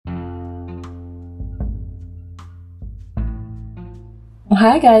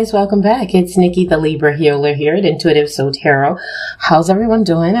Hi guys, welcome back. It's Nikki the Libra Healer here at Intuitive Soul Tarot. How's everyone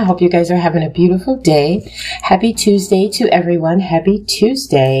doing? I hope you guys are having a beautiful day. Happy Tuesday to everyone. Happy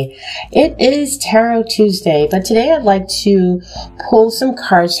Tuesday. It is Tarot Tuesday, but today I'd like to pull some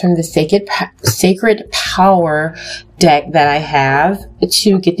cards from the Sacred Power deck that I have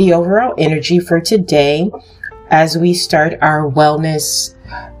to get the overall energy for today as we start our wellness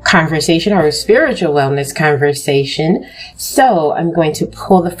conversation, or a spiritual wellness conversation. So I'm going to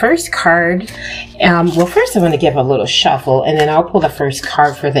pull the first card. Well, first I'm going to give a little shuffle, and then I'll pull the first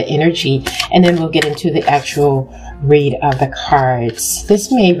card for the energy, and then we'll get into the actual read of the cards.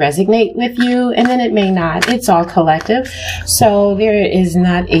 This may resonate with you, and then it may not. It's all collective. So there is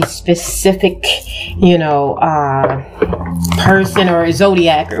not a specific, person or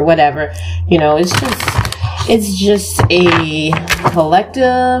zodiac or whatever. It's just a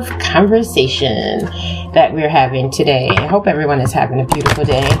collective conversation that we're having today. I hope everyone is having a beautiful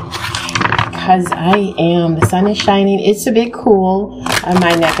day, because I am. The sun is shining. It's a bit cool on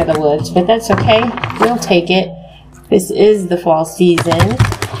my neck of the woods, but that's okay. We'll take it. This is the fall season,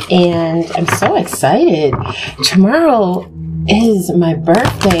 and I'm so excited. Tomorrow is my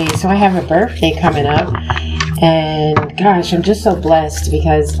birthday, so I have a birthday coming up, and gosh, I'm just so blessed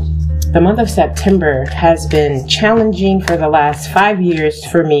because the month of September has been challenging for the last 5 years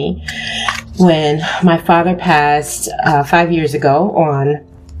for me. When my father passed 5 years ago on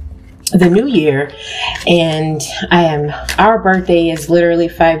the new year, and our birthday is literally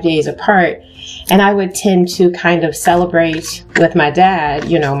 5 days apart, and I would tend to kind of celebrate with my dad,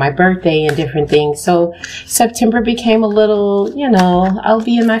 my birthday and different things. So September became a little, I'll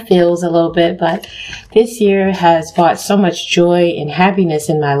be in my feels a little bit, but this year has brought so much joy and happiness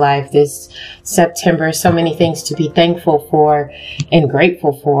in my life this September. So many things to be thankful for and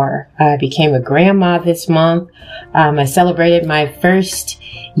grateful for. I became a grandma this month. I celebrated my first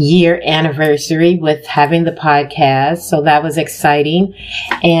year anniversary with having the podcast, so that was exciting,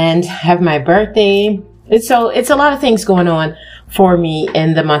 and have my birthday. It's a lot of things going on for me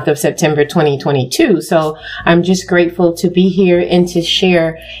in the month of September 2022. So I'm just grateful to be here and to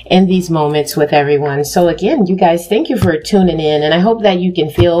share in these moments with everyone. So again, you guys, thank you for tuning in, and I hope that you can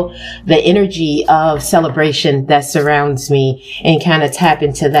feel the energy of celebration that surrounds me and kind of tap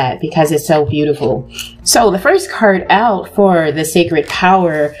into that, because it's so beautiful. So the first card out for the Sacred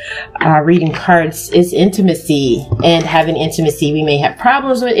Power reading cards is intimacy. And having intimacy, we may have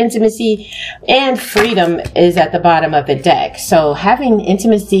problems with intimacy, and freedom is at the bottom of the deck. So having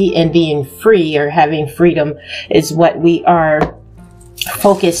intimacy and being free, or having freedom, is what we are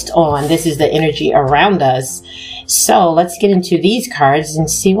focused on. This is the energy around us. So let's get into these cards and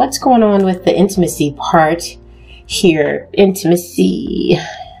see what's going on with the intimacy part here. Intimacy.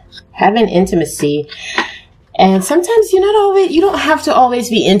 Having intimacy. And sometimes you don't have to always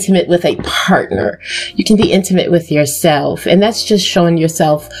be intimate with a partner. You can be intimate with yourself. And that's just showing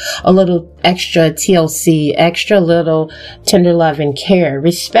yourself a little extra TLC, extra little tender love and care.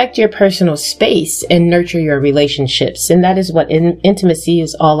 Respect your personal space and nurture your relationships. And that is what intimacy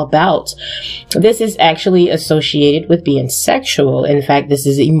is all about. This is actually associated with being sexual. In fact, this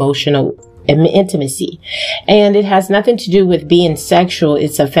is emotional intimacy, and it has nothing to do with being sexual.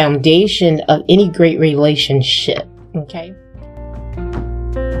 It's a foundation of any great relationship. Okay.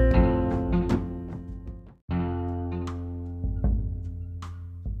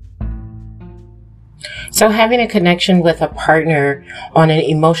 So having a connection with a partner on an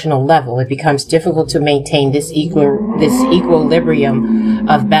emotional level, it becomes difficult to maintain this equilibrium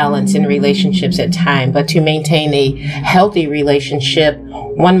of balance in relationships at times. But to maintain a healthy relationship,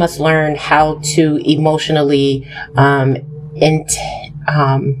 one must learn how to emotionally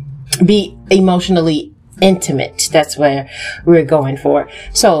be emotionally intimate. That's where we're going for.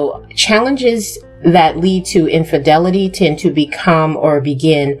 So challenges that lead to infidelity tend to become or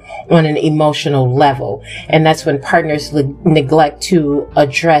begin on an emotional level. And that's when partners neglect to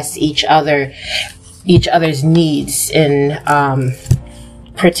address each other's needs in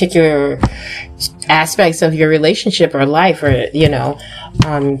particular aspects of your relationship or life, or,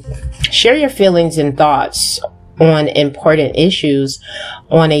 share your feelings and thoughts on important issues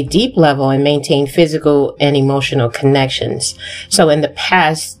on a deep level and maintain physical and emotional connections. So in the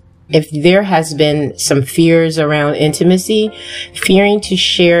past, if there has been some fears around intimacy, fearing to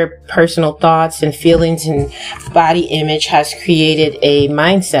share personal thoughts and feelings and body image has created a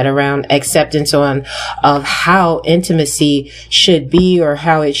mindset around acceptance of how intimacy should be or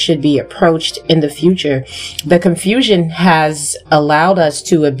how it should be approached in the future. The confusion has allowed us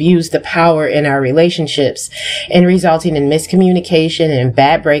to abuse the power in our relationships and resulting in miscommunication and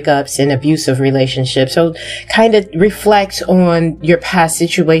bad breakups and abusive relationships. So kind of reflect on your past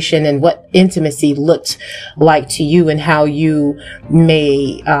situation and what intimacy looked like to you and how you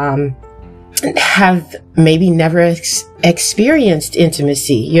may have maybe never experienced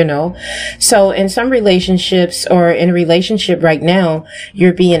intimacy, you know. So in some relationships or in a relationship right now,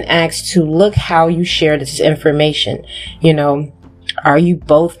 you're being asked to look how you share this information. You know, are you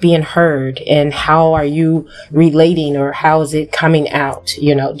both being heard, and how are you relating, or how is it coming out?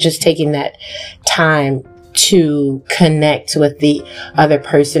 You know, just taking that time to connect with the other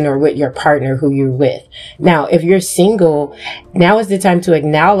person or with your partner who you're with. Now, if you're single, now is the time to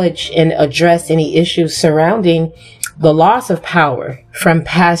acknowledge and address any issues surrounding the loss of power from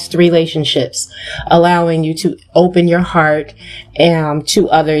past relationships, allowing you to open your heart to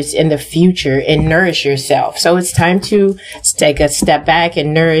others in the future and nourish yourself. So it's time to take a step back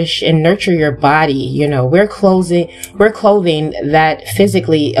and nourish and nurture your body. You know, we're clothing that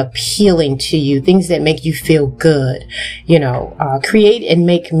physically appealing to you, things that make you feel good. You know, create and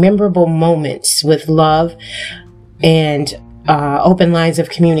make memorable moments with love and open lines of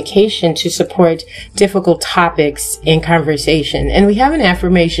communication to support difficult topics in conversation. And we have an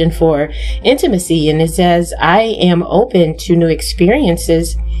affirmation for intimacy, and it says, I am open to new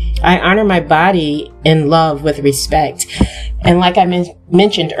experiences. I honor my body and love with respect. And like I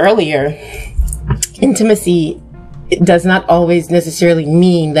mentioned earlier, intimacy does not always necessarily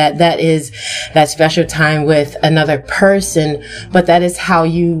mean that is that special time with another person, but that is how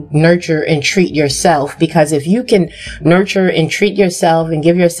you nurture and treat yourself. Because if you can nurture and treat yourself and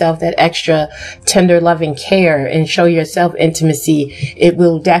give yourself that extra tender, loving care and show yourself intimacy, it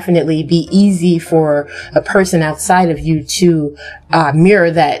will definitely be easy for a person outside of you to mirror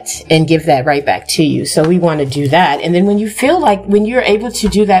that and give that right back to you. So we want to do that. And then when you feel like, when you're able to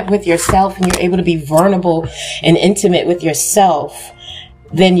do that with yourself and you're able to be vulnerable and intimate with yourself,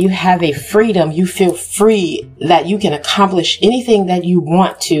 then you have a freedom. You feel free that you can accomplish anything that you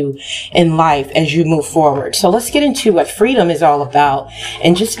want to in life as you move forward. So let's get into what freedom is all about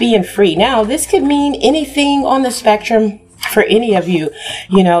and just being free. Now, this could mean anything on the spectrum for any of you.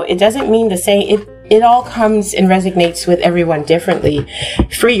 You know, it doesn't mean the same. It all comes and resonates with everyone differently.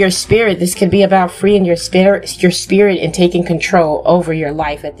 Free your spirit. This could be about freeing your spirit and taking control over your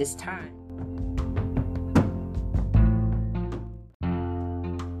life at this time.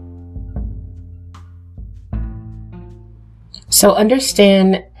 So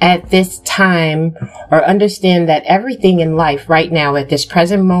understand at this time, or understand that everything in life right now at this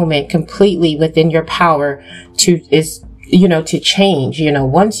present moment completely within your power to change. You know,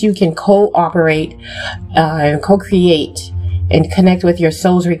 once you can cooperate and co-create and connect with your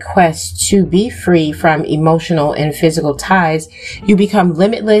soul's request to be free from emotional and physical ties, you become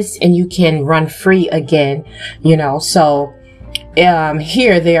limitless and you can run free again. You know, so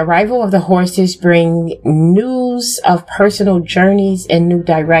here, the arrival of the horses bring news of personal journeys and new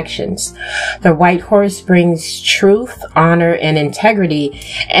directions. The white horse brings truth, honor, and integrity,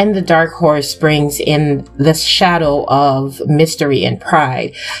 and the dark horse brings in the shadow of mystery and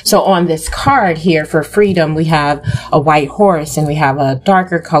pride. So on this card here for freedom, we have a white horse and we have a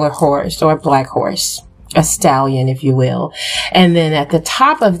darker color horse or a black horse. A stallion, if you will. And then at the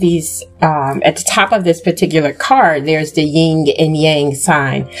top of these, at the top of this particular card, there's the yin and yang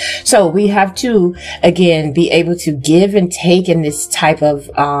sign. So we have to, again, be able to give and take in this type of,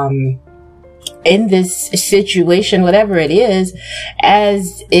 in this situation, whatever it is,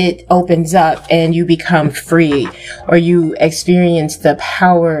 as it opens up and you become free, or you experience the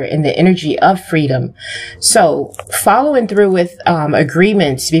power and the energy of freedom. So following through with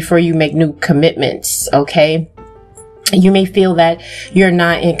agreements before you make new commitments, okay? You may feel that you're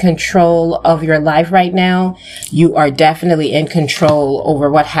not in control of your life right now. You are definitely in control over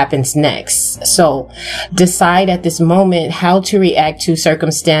what happens next. So decide at this moment how to react to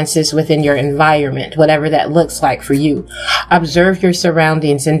circumstances within your environment, whatever that looks like for you. Observe your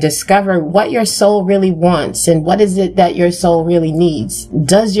surroundings and discover what your soul really wants and what is it that your soul really needs.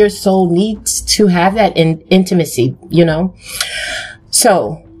 Does your soul need to have that intimacy, you know?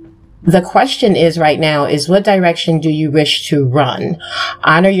 So the question is right now is, what direction do you wish to run?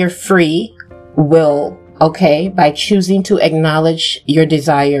 Honor your free will, okay, by choosing to acknowledge your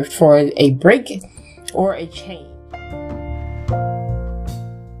desire for a break or a change.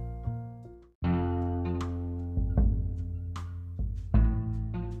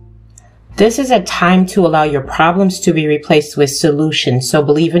 This is a time to allow your problems to be replaced with solutions. So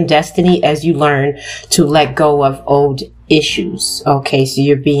believe in destiny as you learn to let go of old issues. Okay, so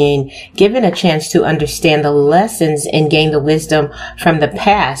you're being given a chance to understand the lessons and gain the wisdom from the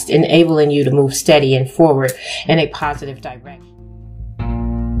past, enabling you to move steady and forward in a positive direction.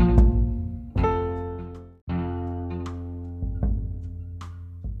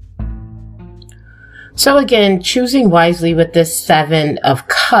 So again, choosing wisely with this 7 of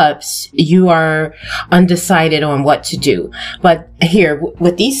Cups, you are undecided on what to do. But here,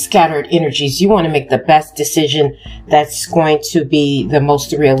 with these scattered energies, you want to make the best decision that's going to be the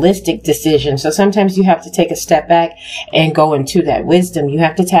most realistic decision. So sometimes you have to take a step back and go into that wisdom. You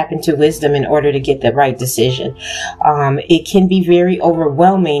have to tap into wisdom in order to get the right decision. It can be very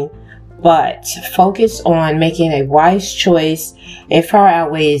overwhelming, but focus on making a wise choice. It far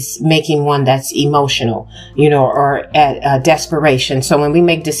outweighs making one that's emotional, or at desperation. So when we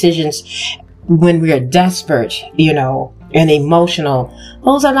make decisions, when we are desperate, and emotional,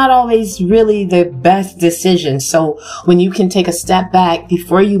 those are not always really the best decisions. So when you can take a step back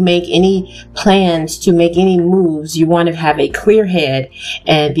before you make any plans to make any moves, you want to have a clear head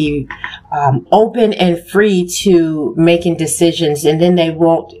and be open and free to making decisions, and then they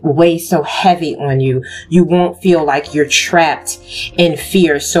won't weigh so heavy on you. You won't feel like you're trapped in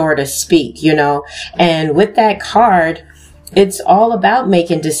fear, so to speak, And with that card, it's all about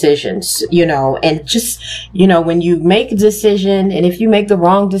making decisions, and just, when you make a decision, and if you make the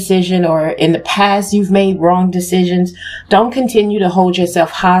wrong decision, or in the past you've made wrong decisions, don't continue to hold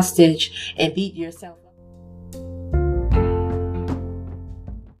yourself hostage and beat yourself up.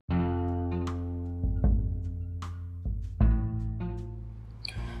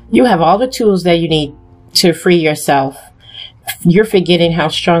 You have all the tools that you need to free yourself. You're forgetting how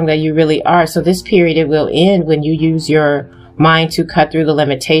strong that you really are. So this period, it will end when you use your mind to cut through the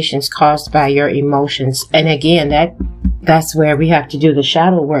limitations caused by your emotions. And again, that's where we have to do the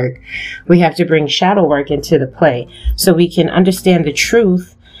shadow work. We have to bring shadow work into the play so we can understand the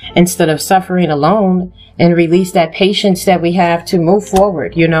truth instead of suffering alone, and release that patience that we have to move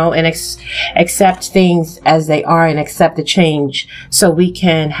forward, and accept things as they are and accept the change so we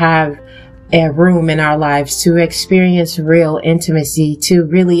can have a room in our lives to experience real intimacy, to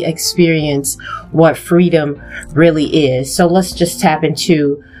really experience what freedom really is. So let's just tap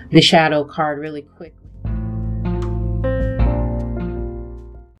into the shadow card really quickly.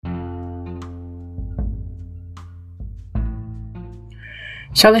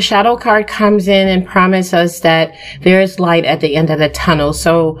 So the shadow card comes in and promises us that there is light at the end of the tunnel.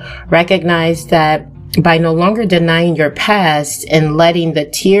 So recognize that by no longer denying your past and letting the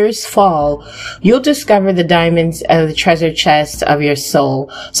tears fall, you'll discover the diamonds of the treasure chest of your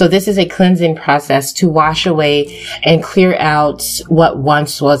soul. So this is a cleansing process to wash away and clear out what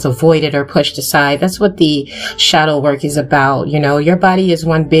once was avoided or pushed aside. That's what the shadow work is about. Your body is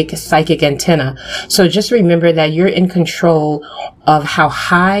one big psychic antenna. So just remember that you're in control of how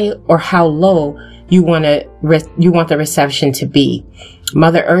high or how low you want the reception to be.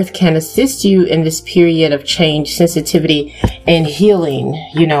 Mother Earth can assist you in this period of change, sensitivity, and healing.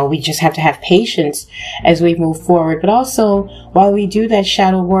 We just have to have patience as we move forward. But also, while we do that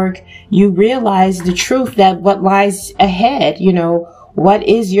shadow work, you realize the truth that what lies ahead, what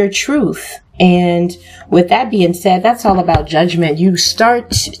is your truth? And with that being said, that's all about judgment. You start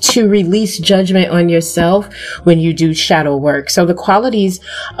to release judgment on yourself when you do shadow work. So the qualities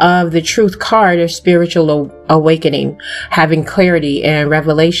of the truth card are spiritual awakening, having clarity and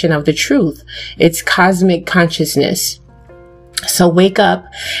revelation of the truth. It's cosmic consciousness. So wake up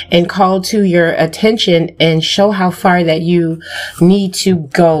and call to your attention and show how far that you need to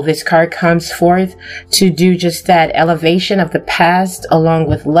go. This card comes forth to do just that. Elevation of the past along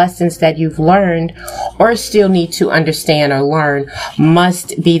with lessons that you've learned or still need to understand or learn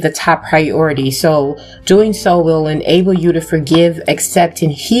must be the top priority. So doing so will enable you to forgive, accept,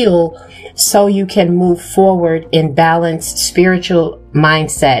 and heal so you can move forward in balanced spiritual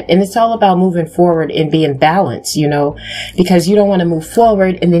mindset. And it's all about moving forward and being balanced, because you don't want to move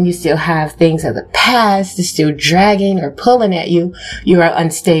forward and then you still have things of the past that's still dragging or pulling at you. You are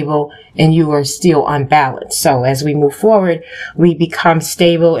unstable and you are still unbalanced. So as we move forward, we become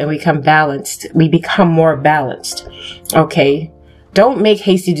stable and we become balanced. We become more balanced. Okay. Don't make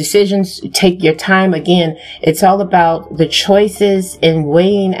hasty decisions. Take your time. Again, it's all about the choices and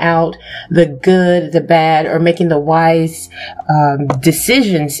weighing out the good, the bad, or making the wise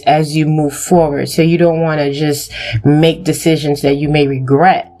decisions as you move forward. So you don't want to just make decisions that you may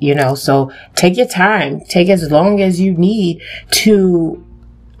regret, So take your time. Take as long as you need to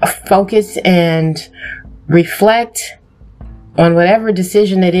focus and reflect on whatever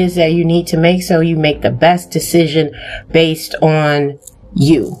decision it is that you need to make, so you make the best decision based on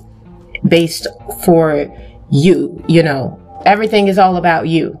you, based for you. You know, everything is all about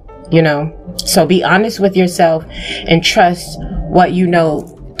you, you know. So be honest with yourself and trust what you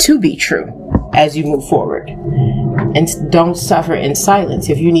know to be true as you move forward. And don't suffer in silence.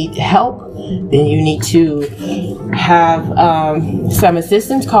 If you need help, then you need to have some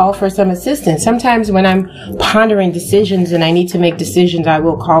assistance. Call for some assistance. Sometimes when I'm pondering decisions and I need to make decisions, I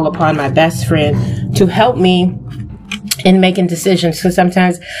will call upon my best friend to help me in making decisions, because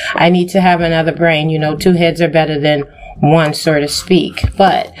sometimes I need to have another brain. You know, two heads are better than one, so to speak.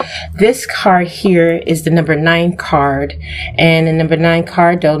 But this card here is the number 9 card, and the number 9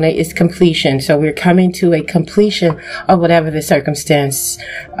 card, donate, is completion. So we're coming to a completion of whatever the circumstance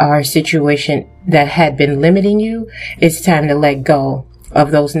or situation that had been limiting you. It's time to let go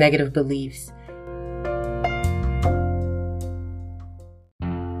of those negative beliefs.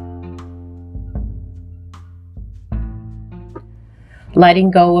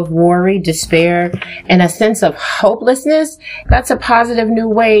 Letting go of worry, despair, and a sense of hopelessness. That's a positive new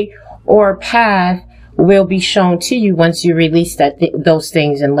way or path will be shown to you once you release those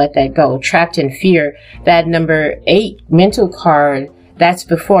things and let that go. Trapped in fear, that number 8 mental card, that's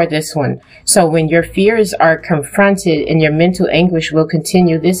before this one. So when your fears are confronted and your mental anguish will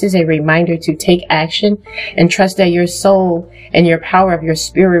continue, this is a reminder to take action and trust that your soul and your power of your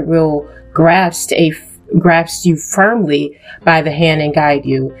spirit will grasp you firmly by the hand and guide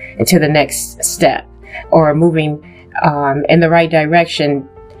you into the next step, or moving in the right direction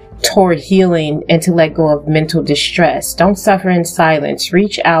toward healing, and to let go of mental distress. Don't suffer in silence.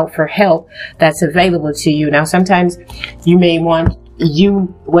 Reach out for help that's available to you. Now, sometimes you may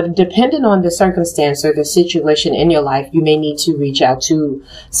depending on the circumstance or the situation in your life, you may need to reach out to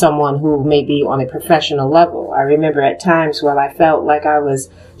someone who may be on a professional level. I remember at times where I felt like I was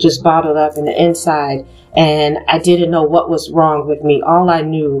just bottled up in the inside, and I didn't know what was wrong with me. All I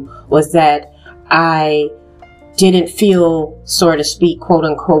knew was that I didn't feel, so to speak, quote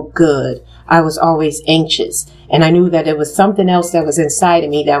unquote, good. I was always anxious, and I knew that there was something else that was inside of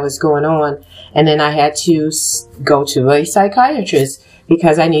me that was going on. And then I had to go to a psychiatrist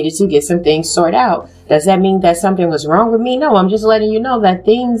because I needed to get some things sorted out. Does that mean that something was wrong with me? No, I'm just letting you know that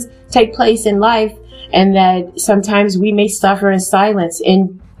things take place in life, and that sometimes we may suffer in silence,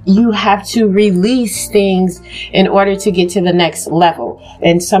 and you have to release things in order to get to the next level.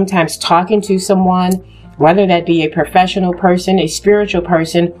 And sometimes talking to someone, whether that be a professional person, a spiritual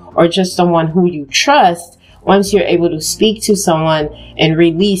person, or just someone who you trust, once you're able to speak to someone and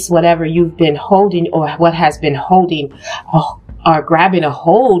release whatever you've been holding, or what has been holding or grabbing a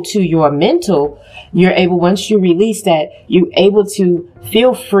hold to your mental, you're able, once you release that, you're able to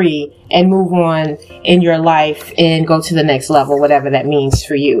feel free and move on in your life and go to the next level, whatever that means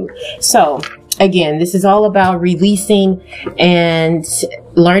for you. So again, this is all about releasing and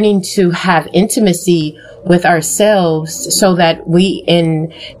learning to have intimacy with ourselves, so that we,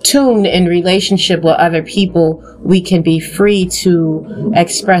 in tune in relationship with other people, we can be free to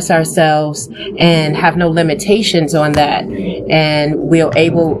express ourselves and have no limitations on that. And we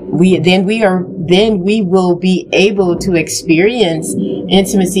will be able to experience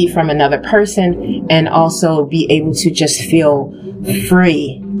intimacy from another person, and also be able to just feel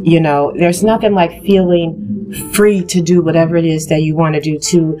free. You know, there's nothing like feeling free to do whatever it is that you want to do,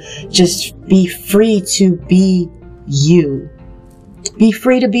 to just be free to be you. Be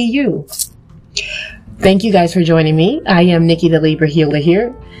free to be you. Thank you guys for joining me. I am Nikki the Libra Healer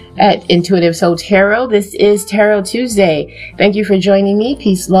here at Intuitive Soul Tarot. This is Tarot Tuesday. Thank you for joining me.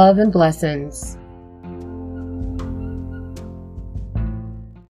 Peace, love, and blessings.